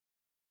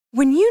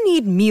When you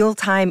need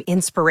mealtime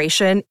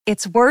inspiration,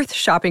 it's worth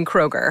shopping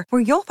Kroger,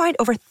 where you'll find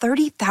over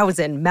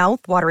 30,000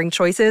 mouth-watering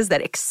choices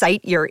that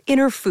excite your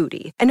inner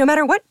foodie. And no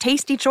matter what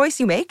tasty choice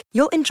you make,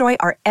 you'll enjoy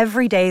our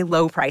everyday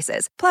low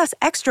prices, plus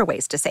extra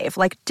ways to save,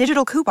 like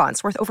digital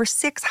coupons worth over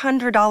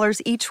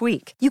 $600 each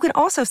week. You can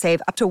also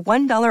save up to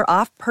 $1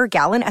 off per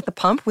gallon at the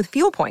pump with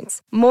fuel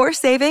points. More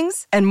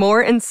savings and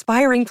more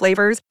inspiring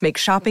flavors make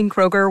shopping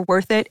Kroger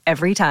worth it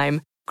every time.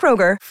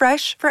 Kroger,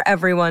 fresh for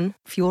everyone.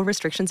 Fuel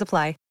restrictions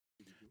apply.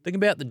 Think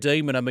about the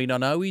Demon. I mean, I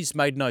know he's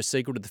made no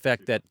secret of the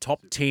fact that top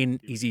 10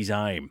 is his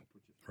aim,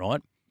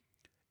 right?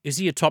 Is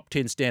he a top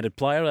 10 standard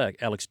player,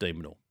 Alex de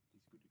Minaur?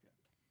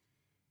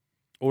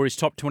 Or is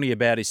top 20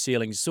 about his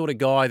ceiling? He's the sort of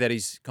guy that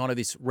is kind of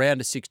this round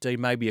of 16,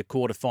 maybe a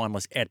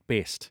quarterfinalist at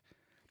best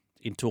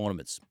in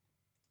tournaments.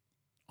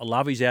 I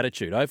love his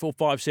attitude.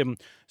 0457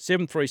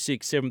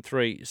 736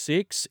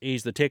 736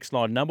 is the text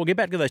line number. We'll get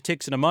back to those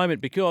texts in a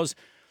moment because,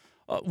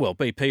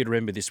 BP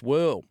remember this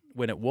well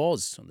when it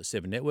was on the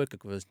 7 Network.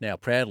 It was now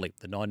proudly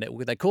the 9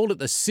 Network. They called it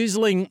the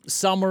sizzling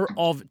summer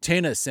of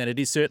tennis, and it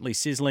is certainly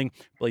sizzling.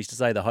 Pleased to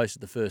say the host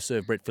of the First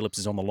Serve, Brett Phillips,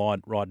 is on the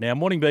line right now.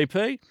 Morning,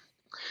 BP.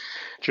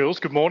 Jules,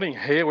 good morning.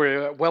 Here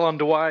we're well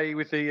underway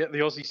with the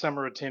Aussie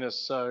Summer of Tennis,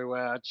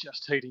 so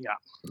just heating up.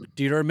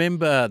 Do you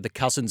remember the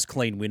Cousins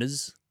Clean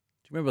winners?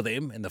 Do you remember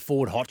them and the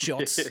Ford Hot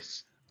Shots?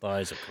 Yes.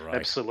 Those are great.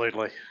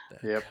 Absolutely.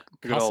 Yep.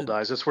 Good old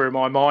days. That's where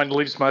my mind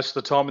lives most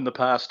of the time in the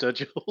past,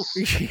 Jules.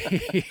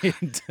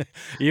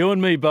 You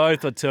and me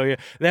both, I tell you.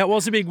 That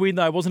was a big win,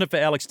 though, wasn't it, for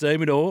Alex de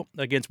Minaur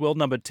against world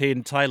number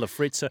 10, Taylor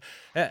Fritz. So,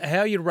 how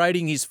are you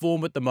rating his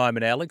form at the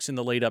moment, Alex, in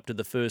the lead up to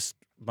the first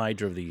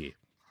major of the year?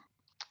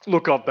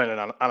 Look, I've been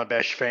an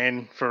unabashed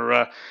fan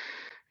for,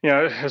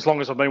 as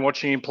long as I've been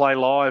watching him play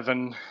live,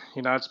 and,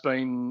 it's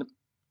been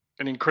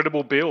an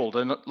incredible build.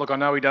 And look, I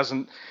know he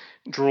doesn't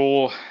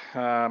draw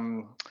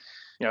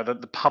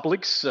the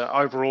public's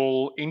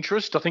overall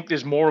interest. I think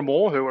there's more and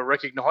more who are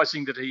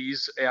recognising that he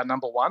is our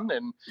number one,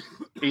 and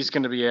he's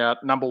going to be our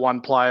number one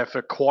player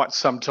for quite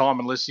some time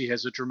unless he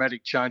has a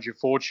dramatic change of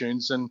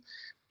fortunes. And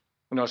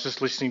when I was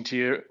just listening to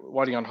you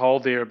waiting on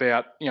hold there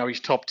about his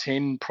top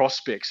 10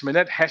 prospects, I mean,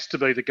 that has to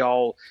be the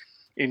goal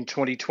in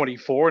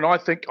 2024, and I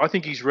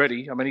think he's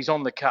ready. I mean, he's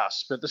on the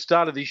cusp. At the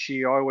start of this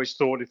year, I always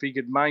thought if he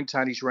could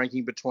maintain his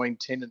ranking between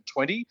 10 and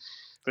 20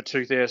 for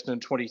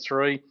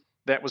 2023,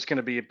 that was going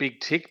to be a big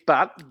tick,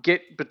 but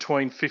get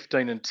between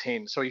 15 and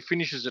 10. So he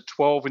finishes at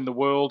 12 in the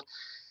world.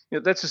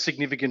 That's a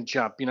significant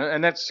jump,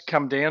 and that's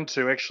come down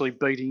to actually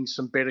beating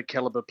some better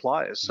caliber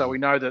players. So we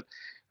know that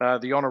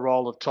the honour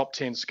roll of top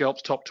 10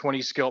 scalps, top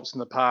 20 scalps in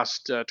the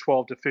past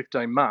 12 to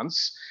 15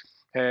 months,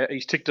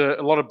 he's ticked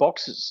a lot of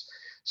boxes.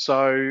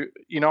 So,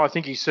 I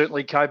think he's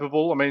certainly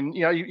capable. I mean,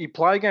 you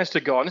play against a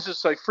guy, and this is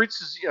so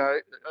Fritz is,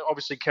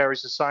 obviously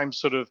carries the same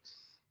sort of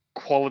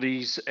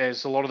qualities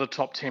as a lot of the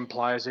top 10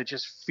 players. They're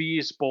just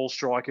fierce ball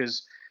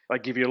strikers. They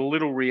give you a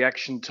little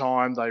reaction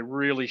time. They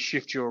really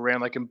shift you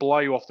around. They can blow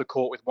you off the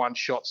court with one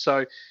shot.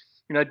 So,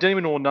 de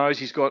Minaur knows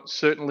he's got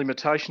certain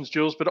limitations,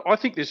 Jules, but I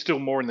think there's still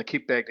more in the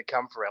kit bag to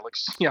come for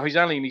Alex. He's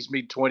only in his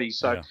mid-20s,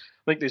 so yeah. I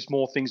think there's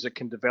more things that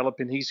can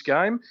develop in his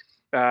game.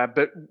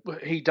 But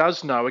he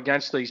does know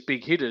against these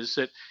big hitters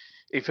that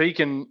if he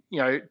can,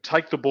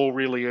 take the ball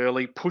really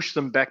early, push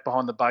them back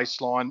behind the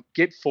baseline,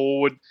 get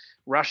forward,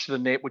 rush the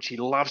net, which he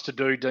loves to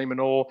do, de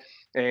Minaur,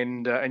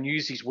 and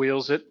use his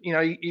wheels.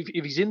 If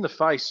he's in the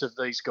face of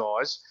these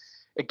guys,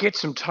 it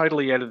gets them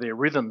totally out of their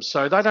rhythm.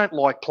 So they don't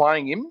like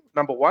playing him,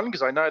 number one,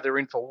 because they know they're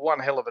in for one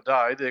hell of a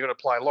day. They're going to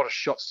play a lot of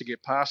shots to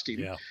get past him.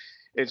 Yeah.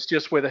 It's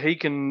just whether he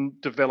can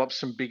develop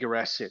some bigger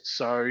assets.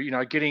 So,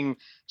 getting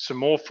some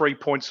more free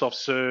points off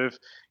serve.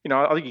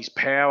 I think his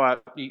power,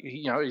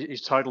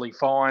 is totally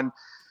fine.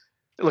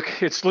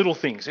 Look, it's little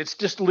things. It's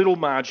just little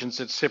margins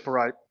that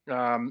separate,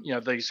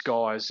 these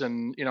guys.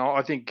 And,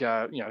 I think,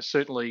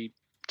 certainly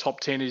top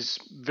 10 is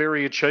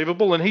very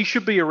achievable. And he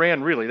should be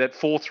around, really, that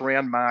fourth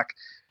round mark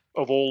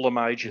of all the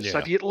majors. Yeah. So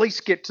if you at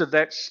least get to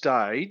that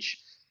stage,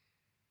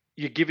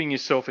 you're giving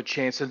yourself a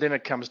chance. And then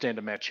it comes down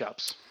to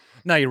matchups.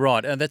 No, you're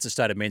right. And that's the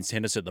state of men's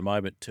tennis at the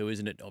moment too,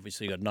 isn't it?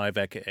 Obviously, you've got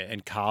Novak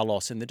and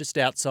Carlos, and they're just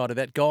outside of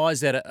that. Guys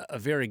that are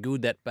very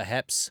good that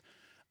perhaps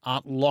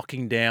aren't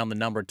locking down the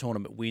number of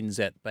tournament wins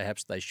that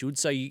perhaps they should.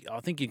 So I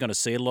think you're going to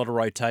see a lot of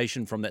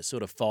rotation from that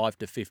sort of 5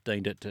 to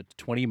 15 to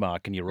 20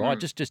 mark. And you're right,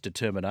 just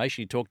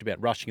determination. You talked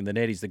about rushing the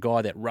net. He's the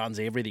guy that runs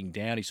everything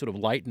down. He's sort of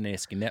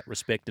Leighton-esque in that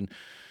respect. And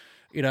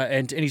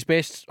and his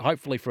best,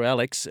 hopefully for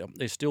Alex,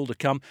 is still to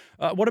come.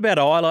 What about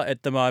Isla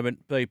at the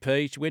moment,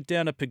 BP? She went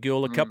down to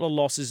Pagula, a couple of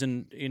losses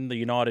in the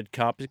United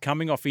Cup,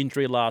 coming off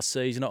injury last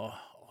season.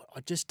 I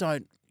just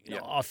don't...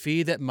 I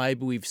fear that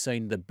maybe we've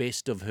seen the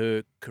best of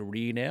her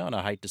career now, and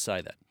I hate to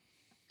say that.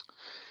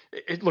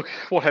 Look,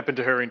 what happened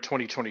to her in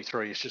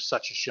 2023 is just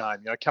such a shame.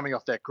 Coming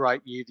off that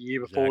great year, the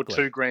year before,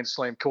 exactly. 2 Grand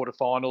Slam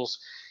quarterfinals.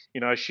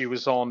 She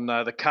was on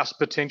the cusp,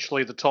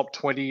 potentially the top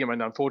 20. I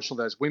mean,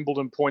 unfortunately, those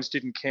Wimbledon points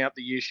didn't count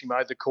the year she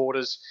made the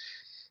quarters.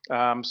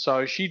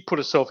 So she'd put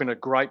herself in a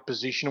great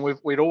position.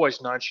 We'd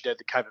always known she'd had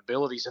the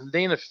capabilities, and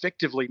then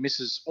effectively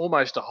misses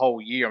almost a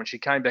whole year. I mean, she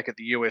came back at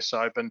the US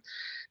Open.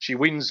 She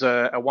wins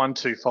a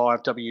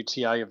 125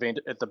 WTA event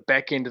at the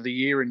back end of the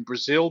year in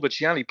Brazil, but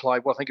she only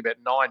played, well, I think about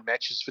 9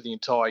 matches for the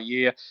entire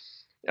year.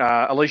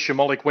 Alicia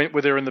Molik went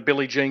with her in the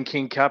Billie Jean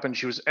King Cup, and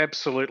she was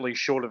absolutely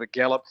short of a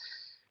gallop.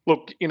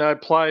 Look,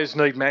 players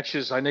need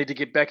matches. They need to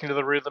get back into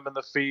the rhythm and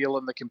the feel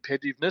and the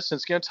competitiveness. And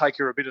it's going to take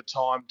her a bit of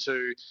time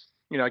to,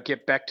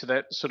 get back to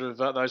that sort of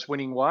those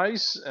winning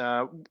ways.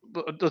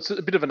 It's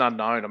a bit of an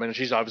unknown. I mean,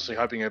 she's obviously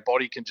hoping her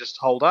body can just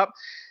hold up,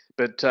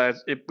 but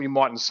we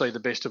mightn't see the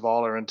best of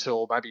Isla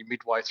until maybe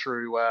midway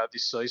through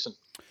this season.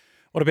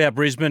 What about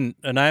Brisbane,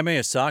 Naomi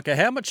Osaka?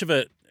 How much of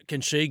it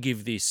can she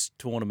give this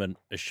tournament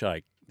a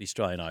shake, the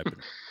Australian Open?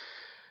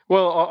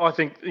 Well, I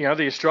think the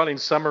Australian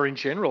summer in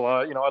general.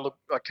 I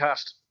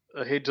cast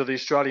ahead to the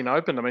Australian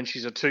Open. I mean,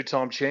 she's a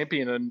two-time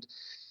champion, and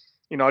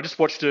I just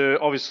watched her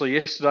obviously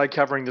yesterday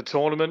covering the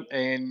tournament,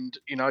 and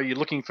you're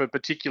looking for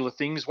particular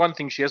things. One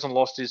thing she hasn't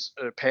lost is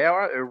her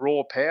power, her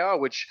raw power,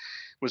 which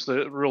was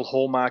the real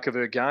hallmark of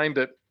her game.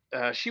 But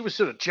she was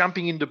sort of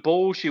jumping into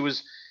ball. She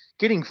was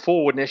getting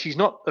forward. Now she's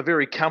not a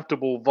very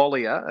comfortable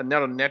volleyer and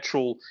not a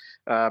natural,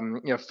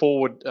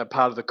 forward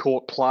part of the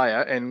court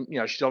player. And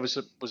she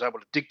obviously was able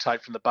to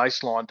dictate from the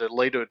baseline to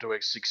lead her to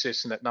her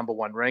success in that number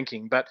one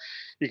ranking. But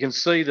you can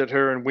see that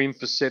her and Wim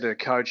Fawcett, her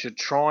coach, are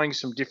trying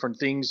some different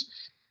things.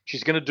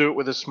 She's going to do it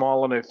with a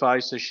smile on her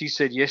face. As she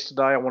said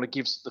yesterday, I want to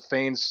give the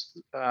fans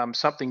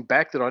something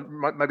back that I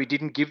maybe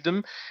didn't give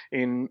them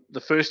in the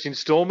first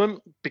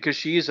instalment, because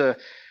she is an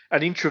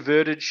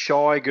introverted,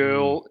 shy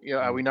girl.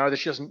 We know that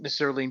she doesn't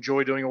necessarily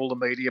enjoy doing all the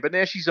media, but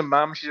now she's a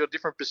mum. She's got a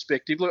different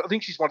perspective. Look, I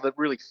think she's one of the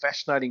really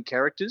fascinating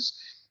characters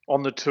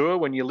on the tour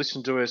when you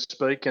listen to her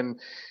speak,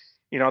 and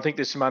I think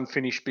there's some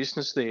unfinished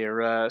business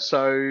there.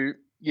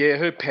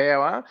 Her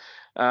power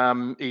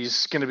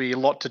is going to be a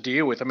lot to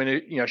deal with. I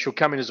mean, she'll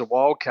come in as a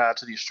wild card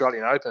to the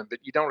Australian Open, but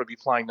you don't want to be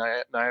playing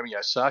Naomi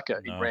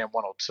Osaka in round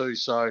 1 or 2.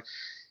 So,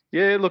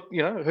 yeah, look,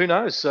 who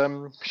knows?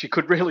 She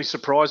could really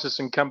surprise us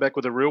and come back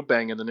with a real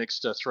bang in the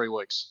next 3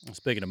 weeks.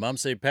 Speaking of mum,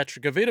 see,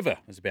 Patrick Kvitova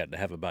is about to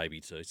have a baby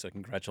too, so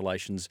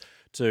congratulations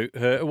to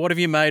her. What have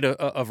you made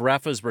of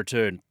Rafa's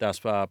return thus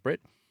far,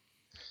 Brett?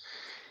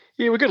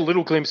 Yeah, we got a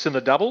little glimpse in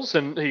the doubles,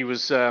 and he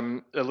was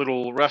a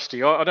little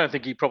rusty. I don't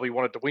think he probably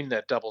wanted to win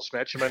that doubles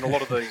match. I mean, a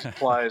lot of these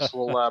players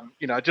will,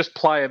 just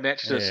play a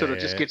match to sort of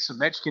just get some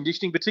match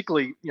conditioning,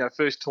 particularly,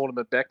 first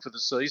tournament back for the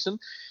season.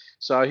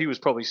 So he was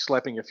probably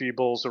slapping a few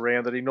balls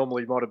around that he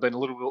normally might have been a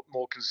little bit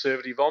more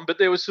conservative on. But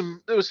there was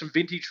some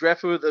vintage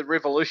Rafa, the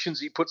revolutions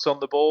he puts on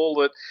the ball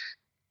that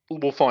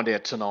we'll find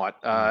out tonight.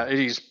 It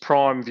is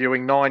prime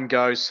viewing, 9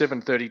 goes,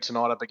 7:30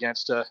 tonight up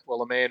against a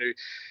man who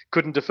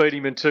couldn't defeat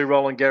him in 2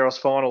 Roland Garros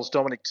finals,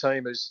 Dominic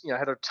Thiem, who's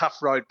had a tough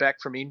road back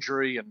from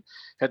injury and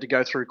had to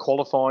go through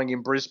qualifying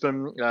in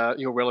Brisbane.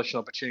 He'll relish an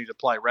opportunity to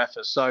play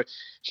Rafa. So,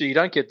 you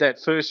don't get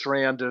that first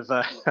round of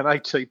an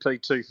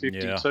ATP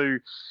 252.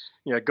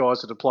 Guys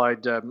that have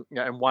played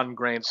and won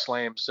Grand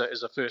Slams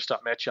as a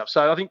first-up matchup.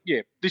 So I think,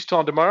 this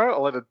time tomorrow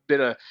I'll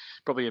have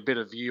probably a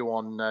better view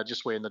on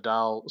just where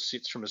Nadal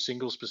sits from a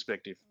singles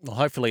perspective. Well,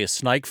 hopefully a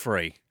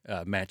snake-free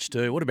match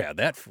too. What about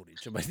that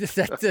footage? I mean,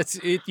 that's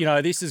it.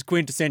 This is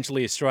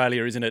quintessentially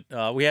Australia, isn't it?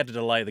 We had to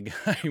delay the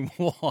game.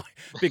 Why?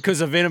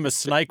 Because a venomous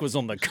snake was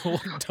on the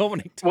court.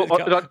 Dominic.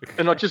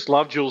 I just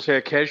love, Jules,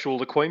 how casual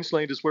the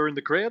Queenslanders were in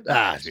the crowd.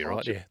 You're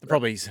right. Yeah,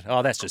 probably.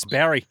 Oh, that's just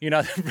Barry.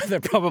 They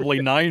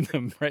probably named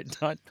them, Brett,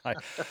 don't they?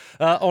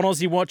 On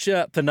Aussie Watch,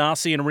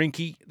 Thanasi and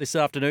Rinky this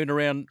afternoon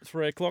around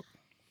 3:00.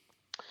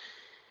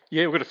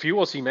 Yeah, we've got a few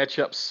Aussie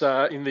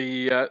matchups in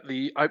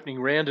the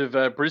opening round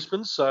of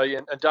Brisbane. So,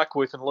 and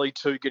Duckworth and Lee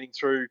too getting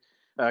through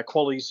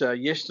qualies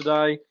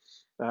yesterday.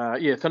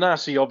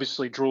 Thanasi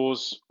obviously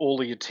draws all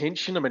the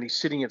attention. I mean, he's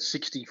sitting at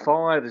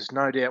 65. There's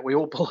no doubt we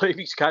all believe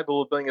he's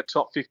capable of being a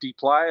top 50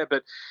 player.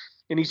 But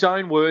in his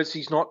own words,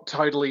 he's not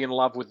totally in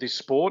love with this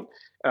sport,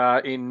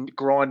 in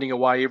grinding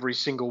away every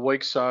single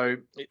week. So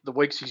the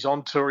weeks he's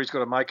on tour, he's got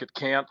to make it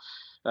count.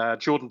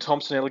 Jordan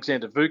Thompson,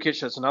 Alexander Vukic,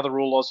 that's another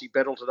all-Aussie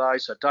battle today.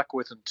 So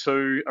Duckworth and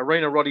 2.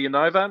 Arena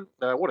Rodionova,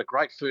 what a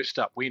great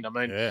first-up win. I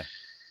mean,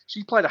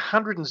 she played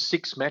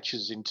 106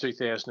 matches in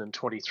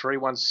 2023,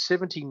 won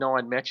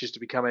 79 matches to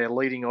become our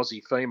leading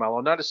Aussie female.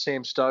 I noticed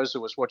Sam Stozer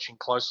was watching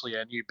closely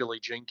our new Billie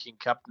Jean King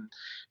Cup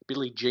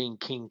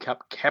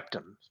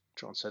captain.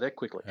 Try and say that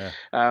quickly.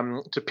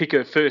 To pick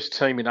her first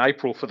team in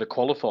April for the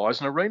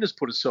qualifiers, and Arena's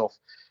put herself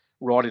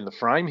right in the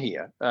frame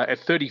here. At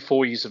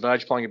 34 years of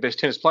age, playing her best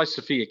tennis, plays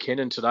Sophia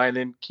Kenin today, and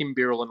then Kim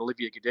Birrell and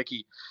Olivia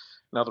Gadecki,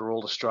 another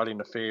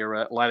All-Australian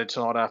affair later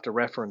tonight after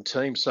Rafa and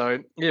team. So,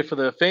 for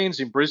the fans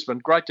in Brisbane,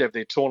 great to have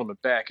their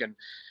tournament back, and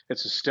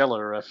it's a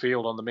stellar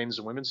field on the men's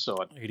and women's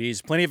side. It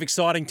is. Plenty of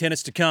exciting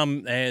tennis to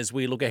come as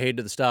we look ahead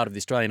to the start of the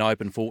Australian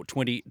Open for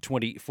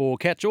 2024.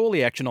 Catch all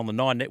the action on the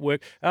Nine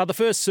Network. The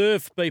first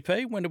serve,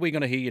 BP, when are we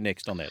going to hear you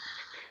next on that?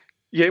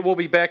 Yeah, we'll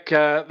be back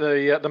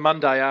the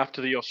Monday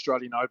after the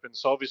Australian Open.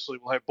 So obviously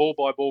we'll have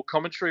ball-by-ball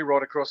commentary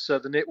right across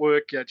the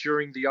network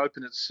during the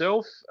Open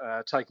itself,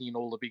 taking in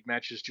all the big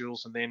matches,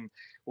 Jules, and then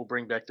we'll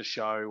bring back the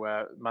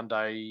show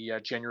Monday,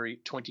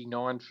 January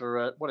 29 for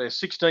our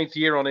 16th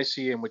year on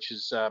SEM, which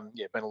has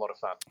been a lot of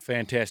fun.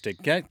 Fantastic.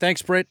 Okay,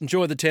 thanks, Brett.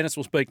 Enjoy the tennis.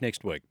 We'll speak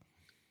next week.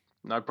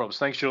 No problems.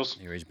 Thanks, Jules.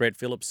 Here is Brett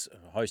Phillips,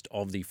 host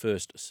of the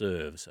First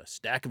Serves. A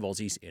stack of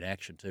Aussies in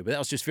action too, but that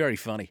was just very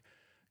funny.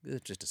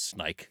 Just a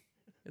snake.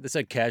 They're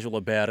so casual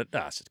about it.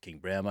 It's King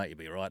Brown, mate. You'll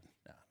be right.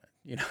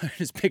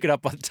 Just pick it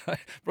up by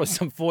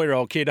some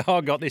 4-year-old kid. Oh,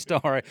 I got this.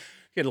 Don't worry.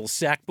 Get a little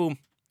sack, boom.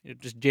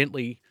 Just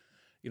gently,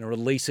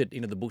 release it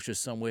into the bushes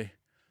somewhere.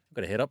 I've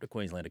got to head up to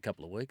Queensland a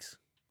couple of weeks.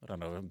 I don't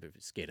know. I'm a bit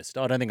scared to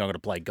start. I don't think I'm going to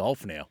play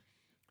golf now.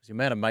 Because the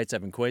amount of mates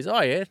having Queens.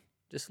 Oh, yeah.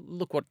 Just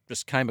look what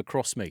just came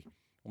across me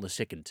on the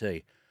second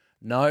tee.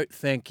 No,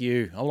 thank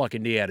you. I'm like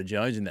Indiana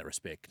Jones in that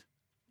respect.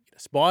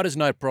 Spiders,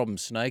 no problem.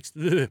 Snakes,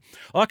 ugh.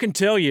 I can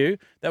tell you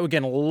that we're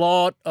getting a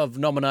lot of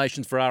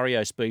nominations for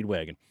REO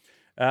Speedwagon.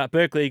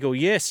 Berkeley Eagle,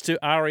 yes to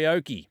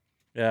Arioki,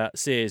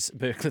 says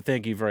Berkeley.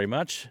 Thank you very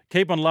much.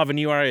 Keep on loving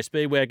you, REO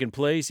Speedwagon,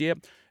 please. Yep.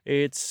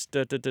 It's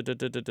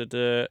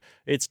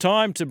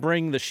time to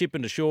bring the ship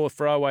into shore.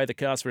 Throw away the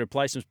cars for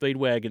replacement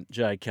Speedwagon,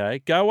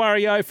 JK. Go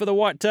REO for the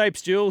white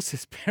tapes,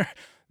 Jules.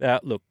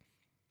 Look,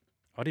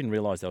 I didn't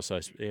realise they were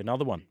so...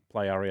 Another one.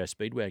 Play REO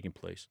Speedwagon,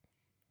 please.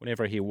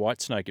 Whenever I hear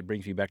Whitesnake, it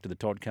brings me back to the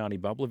Todd Carney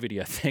bubbler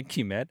video. Thank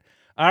you, Matt.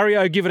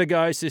 REO, give it a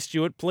go, says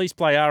Stuart. Please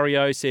play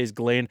REO, says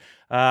Glenn.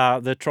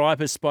 The tribe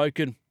has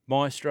spoken,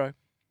 Maestro.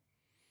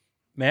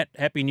 Matt,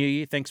 Happy New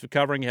Year. Thanks for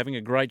covering. Having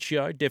a great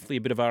show. Definitely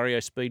a bit of REO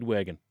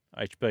Speedwagon,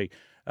 HB.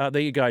 There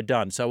you go,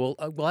 done. So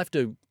we'll have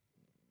to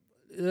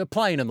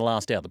play in the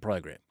last hour of the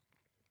program.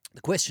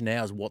 The question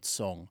now is what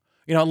song?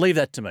 Leave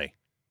that to me.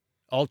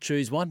 I'll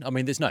choose one. I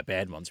mean, there's no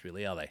bad ones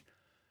really, are they?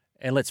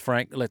 And let's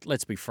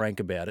be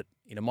frank about it.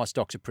 My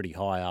stocks are pretty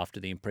high after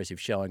the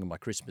impressive showing of my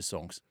Christmas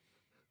songs.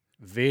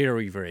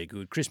 Very, very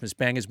good. Christmas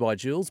Bangers by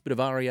Jules, bit of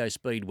REO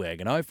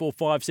Speedwagon.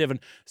 0457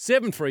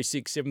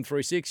 736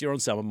 736. You're on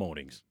Summer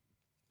Mornings.